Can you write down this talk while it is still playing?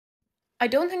I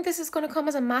don't think this is going to come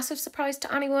as a massive surprise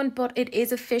to anyone, but it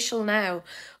is official now.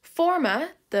 Forma,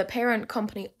 the parent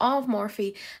company of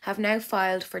Morphe, have now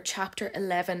filed for Chapter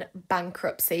 11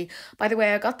 bankruptcy. By the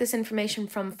way, I got this information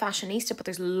from Fashionista, but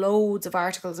there's loads of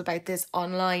articles about this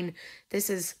online. This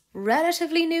is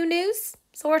relatively new news,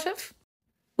 sort of.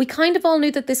 We kind of all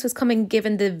knew that this was coming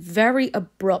given the very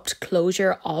abrupt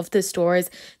closure of the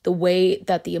stores, the way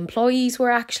that the employees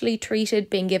were actually treated,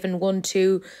 being given 1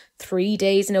 to 3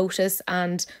 days notice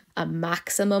and a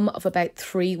maximum of about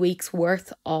 3 weeks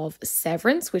worth of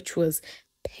severance, which was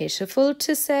pitiful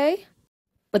to say.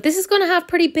 But this is going to have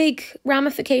pretty big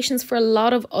ramifications for a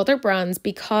lot of other brands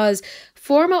because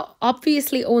Forma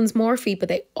obviously owns Morphe, but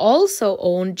they also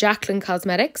own Jaclyn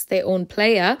Cosmetics, they own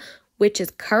Playa, which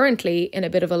is currently in a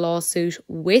bit of a lawsuit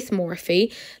with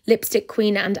Morphe, Lipstick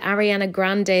Queen and Ariana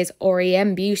Grande's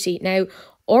REM Beauty. Now,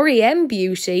 REM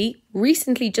Beauty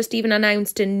recently just even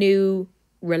announced a new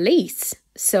release,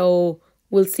 so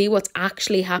we'll see what's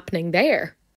actually happening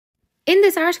there. In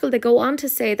this article, they go on to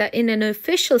say that in an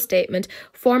official statement,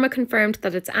 Forma confirmed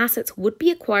that its assets would be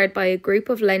acquired by a group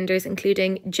of lenders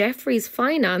including Jefferies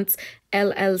Finance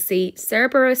LLC,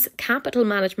 Cerberus Capital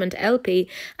Management LP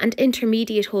and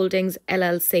Intermediate Holdings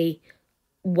LLC.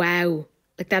 Wow,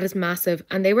 like that is massive.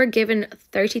 And they were given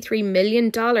 $33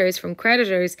 million from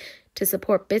creditors to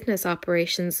support business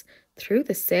operations through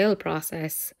the sale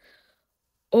process.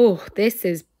 Oh, this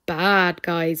is bad,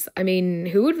 guys. I mean,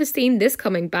 who would have seen this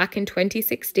coming back in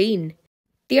 2016?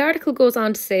 The article goes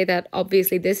on to say that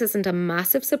obviously this isn't a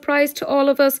massive surprise to all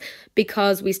of us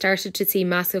because we started to see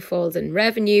massive falls in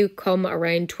revenue come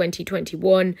around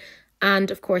 2021.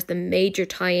 And of course, the major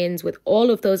tie-ins with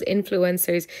all of those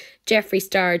influencers, Jeffree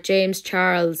Star, James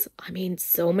Charles. I mean,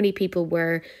 so many people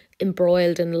were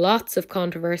embroiled in lots of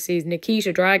controversies.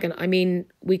 Nikita Dragon. I mean,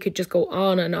 we could just go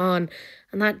on.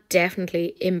 And that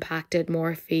definitely impacted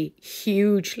Morphe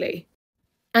hugely.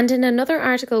 And in another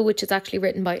article, which is actually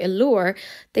written by Allure,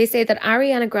 they say that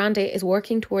Ariana Grande is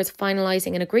working towards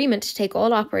finalising an agreement to take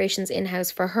all operations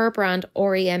in-house for her brand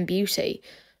REM Beauty.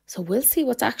 So we'll see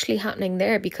what's actually happening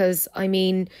there because, I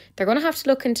mean, they're going to have to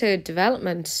look into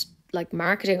development, like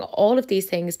marketing, all of these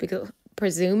things because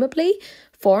presumably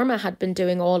Forma had been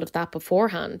doing all of that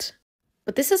beforehand.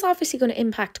 But this is obviously going to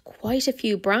impact quite a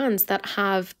few brands that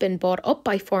have been bought up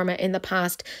by Forma in the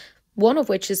past, one of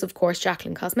which is, of course,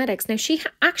 Jaclyn Cosmetics. Now, she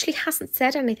actually hasn't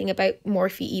said anything about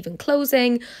Morphe even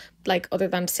closing, like other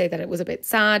than to say that it was a bit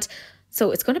sad. So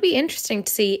it's going to be interesting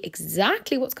to see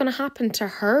exactly what's going to happen to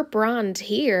her brand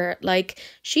here. Like,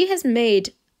 she has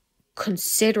made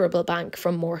considerable bank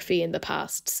from Morphe in the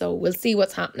past. So we'll see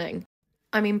what's happening.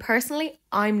 I mean, personally,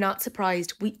 I'm not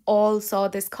surprised. We all saw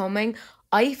this coming.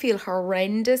 I feel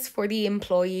horrendous for the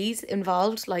employees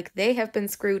involved. Like, they have been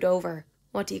screwed over.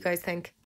 What do you guys think?